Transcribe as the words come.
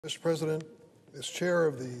Mr. President, as chair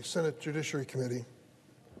of the Senate Judiciary Committee,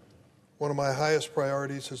 one of my highest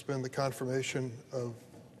priorities has been the confirmation of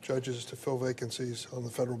judges to fill vacancies on the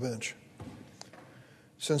federal bench.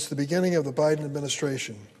 Since the beginning of the Biden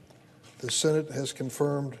administration, the Senate has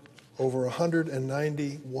confirmed over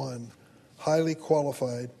 191 highly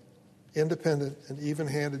qualified, independent, and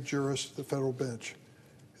even-handed jurists to the federal bench.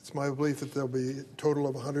 It's my belief that there'll be a total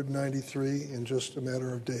of 193 in just a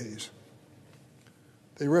matter of days.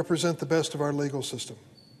 They represent the best of our legal system,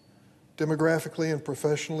 demographically and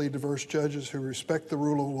professionally diverse judges who respect the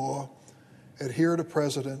rule of law, adhere to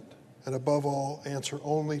precedent, and above all, answer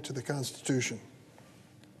only to the Constitution.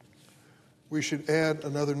 We should add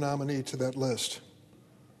another nominee to that list,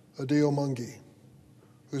 Adeel Mangi,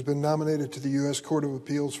 who's been nominated to the U.S. Court of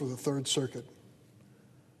Appeals for the Third Circuit.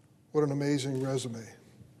 What an amazing resume.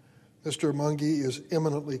 Mr. Mangi is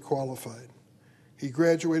eminently qualified. He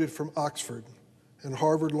graduated from Oxford and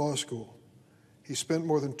Harvard Law School. He spent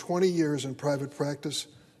more than 20 years in private practice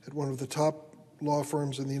at one of the top law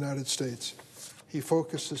firms in the United States. He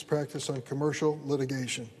focused his practice on commercial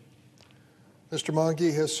litigation. Mr.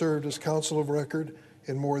 Mangi has served as counsel of record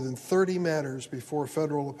in more than 30 matters before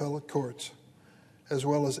federal appellate courts, as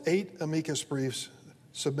well as 8 amicus briefs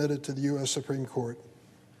submitted to the U.S. Supreme Court.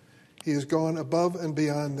 He has gone above and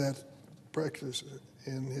beyond that practice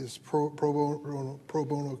in his pro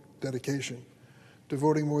bono dedication,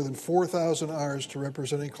 devoting more than 4,000 hours to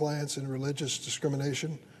representing clients in religious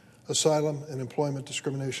discrimination, asylum, and employment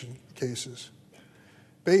discrimination cases.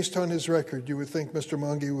 Based on his record, you would think Mr.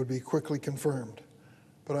 Mangi would be quickly confirmed,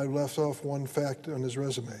 but I've left off one fact on his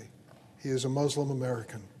resume. He is a Muslim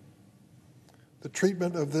American. The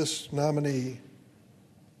treatment of this nominee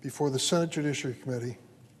before the Senate Judiciary Committee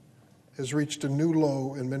has reached a new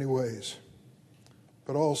low in many ways,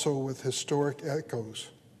 but also with historic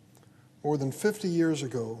echoes. More than 50 years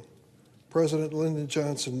ago, President Lyndon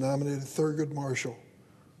Johnson nominated Thurgood Marshall,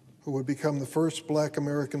 who would become the first black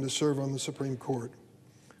American to serve on the Supreme Court.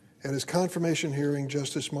 At his confirmation hearing,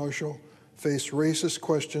 Justice Marshall faced racist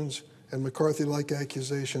questions and McCarthy-like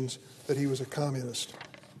accusations that he was a communist.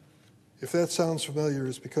 If that sounds familiar,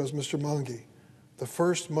 it's because Mr. Mangi, the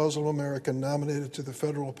first Muslim American nominated to the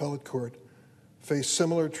federal appellate court, faced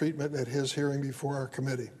similar treatment at his hearing before our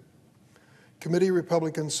committee. Committee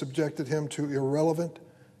Republicans subjected him to irrelevant,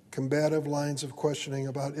 combative lines of questioning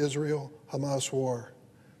about Israel-Hamas war.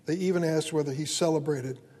 They even asked whether he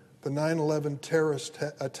celebrated the 9/11 terrorist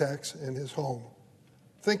attacks in his home.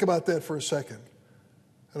 Think about that for a second.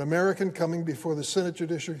 An American coming before the Senate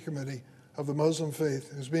Judiciary Committee of the Muslim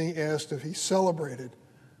faith is being asked if he celebrated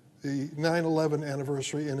the 9/11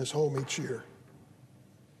 anniversary in his home each year.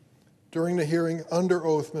 During the hearing, under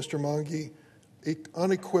oath, Mr. Mangi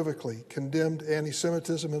unequivocally condemned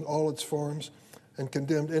anti-Semitism in all its forms and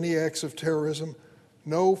condemned any acts of terrorism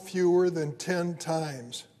no fewer than 10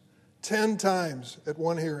 times. 10 times at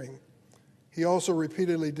one hearing. He also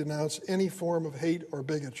repeatedly denounced any form of hate or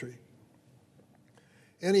bigotry.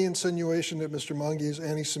 Any insinuation that Mr. Mangi is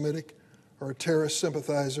anti-Semitic or a terrorist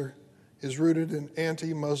sympathizer is rooted in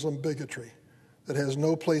anti-Muslim bigotry that has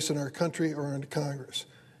no place in our country or in Congress,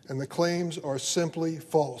 and the claims are simply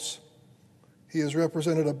false. He has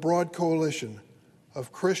represented a broad coalition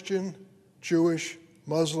of Christian, Jewish,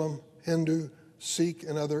 Muslim, Hindu, Sikh,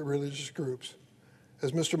 and other religious groups.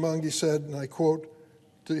 As Mr. Mangi said, and I quote,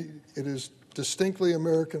 "It is distinctly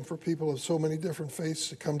American for people of so many different faiths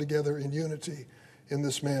to come together in unity in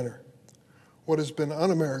this manner." What has been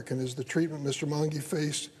un-American is the treatment Mr. Mangi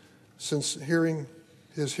faced since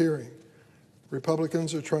his hearing.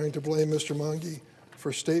 Republicans are trying to blame Mr. Mangi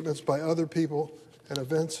for statements by other people and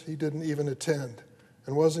events he didn't even attend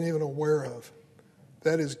and wasn't even aware of.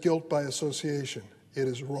 That is guilt by association. It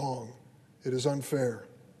is wrong. It is unfair.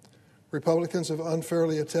 Republicans have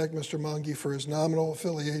unfairly attacked Mr. Mangi for his nominal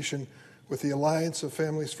affiliation with the Alliance of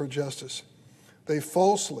Families for Justice. They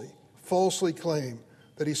falsely claim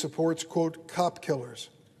that he supports, quote, cop killers.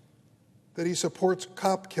 That he supports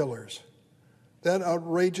cop killers. That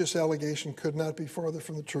outrageous allegation could not be farther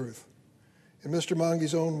from the truth. In Mr.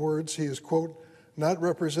 Mangi's own words, he is, quote, not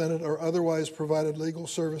represented or otherwise provided legal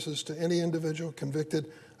services to any individual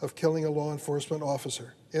convicted of killing a law enforcement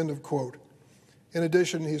officer, end of quote. In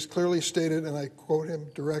addition, he's clearly stated, and I quote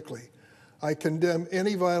him directly, "I condemn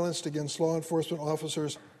any violence against law enforcement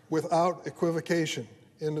officers without equivocation,"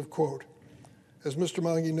 end of quote. As Mr.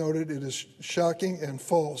 Mangi noted, it is shocking and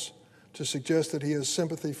false to suggest that he has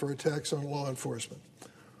sympathy for attacks on law enforcement.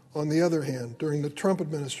 On the other hand, during the Trump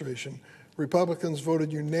administration, Republicans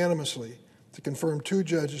voted unanimously to confirm 2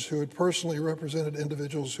 judges who had personally represented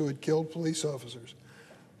individuals who had killed police officers.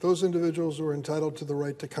 Those individuals were entitled to the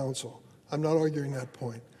right to counsel. I'm not arguing that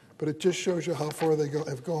point, but it just shows you how far they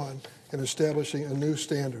have gone in establishing a new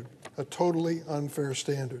standard, a totally unfair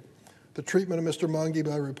standard. The treatment of Mr. Mangi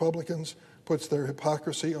by Republicans puts their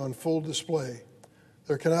hypocrisy on full display.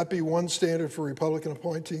 There cannot be one standard for Republican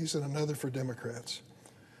appointees and another for Democrats.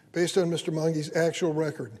 Based on Mr. Mangi's actual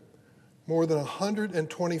record, more than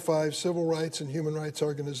 125 civil rights and human rights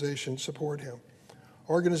organizations support him.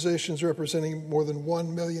 Organizations representing more than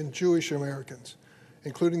 1 million Jewish Americans,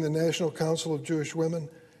 including the National Council of Jewish Women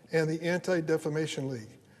and the Anti-Defamation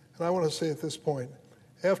League. And I want to say at this point,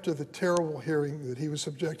 after the terrible hearing that he was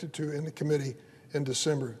subjected to in the committee in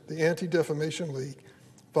December, the Anti-Defamation League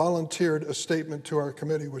volunteered a statement to our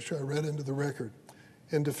committee, which I read into the record,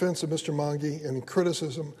 in defense of Mr. Mangi and in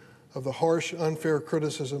criticism of the harsh, unfair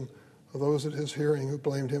criticism of those at his hearing who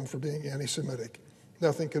blamed him for being anti-Semitic.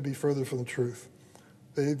 Nothing could be further from the truth.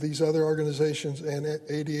 These other organizations and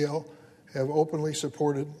Adeel have openly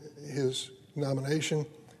supported his nomination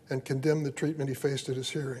and condemned the treatment he faced at his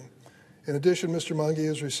hearing. In addition, Mr. Mangi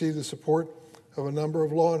has received the support of a number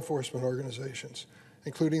of law enforcement organizations,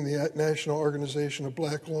 including the National Organization of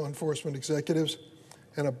Black Law Enforcement Executives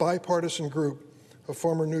and a bipartisan group of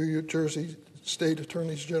former New Jersey State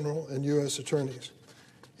Attorneys General and U.S. attorneys.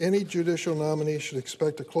 Any judicial nominee should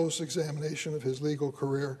expect a close examination of his legal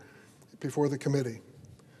career before the committee.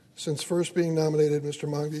 Since first being nominated, Mr.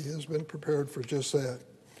 Mangi has been prepared for just that.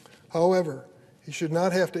 However, he should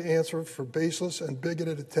not have to answer for baseless and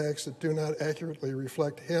bigoted attacks that do not accurately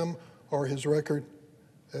reflect him or his record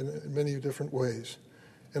in many different ways.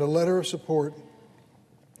 In a letter of support,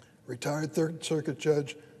 retired Third Circuit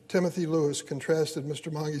Judge Timothy Lewis contrasted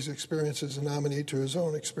Mr. Mangi's experience as a nominee to his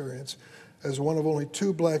own experience as one of only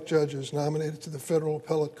 2 black judges nominated to the federal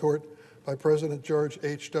appellate court by President George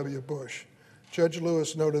H.W. Bush. Judge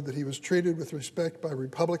Lewis noted that he was treated with respect by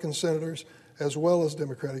Republican senators as well as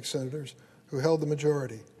Democratic senators who held the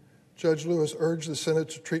majority. Judge Lewis urged the Senate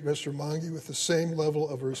to treat Mr. Mangi with the same level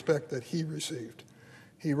of respect that he received.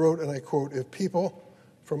 He wrote, and I quote, "If people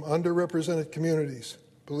from underrepresented communities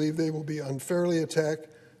believe they will be unfairly attacked,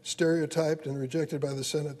 stereotyped, and rejected by the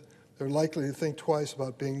Senate, they're likely to think twice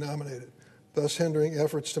about being nominated, thus hindering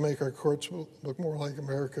efforts to make our courts look more like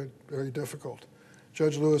America very difficult."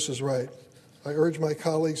 Judge Lewis is right. I urge my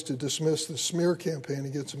colleagues to dismiss the smear campaign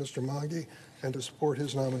against Mr. Mangi and to support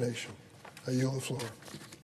his nomination. I yield the floor.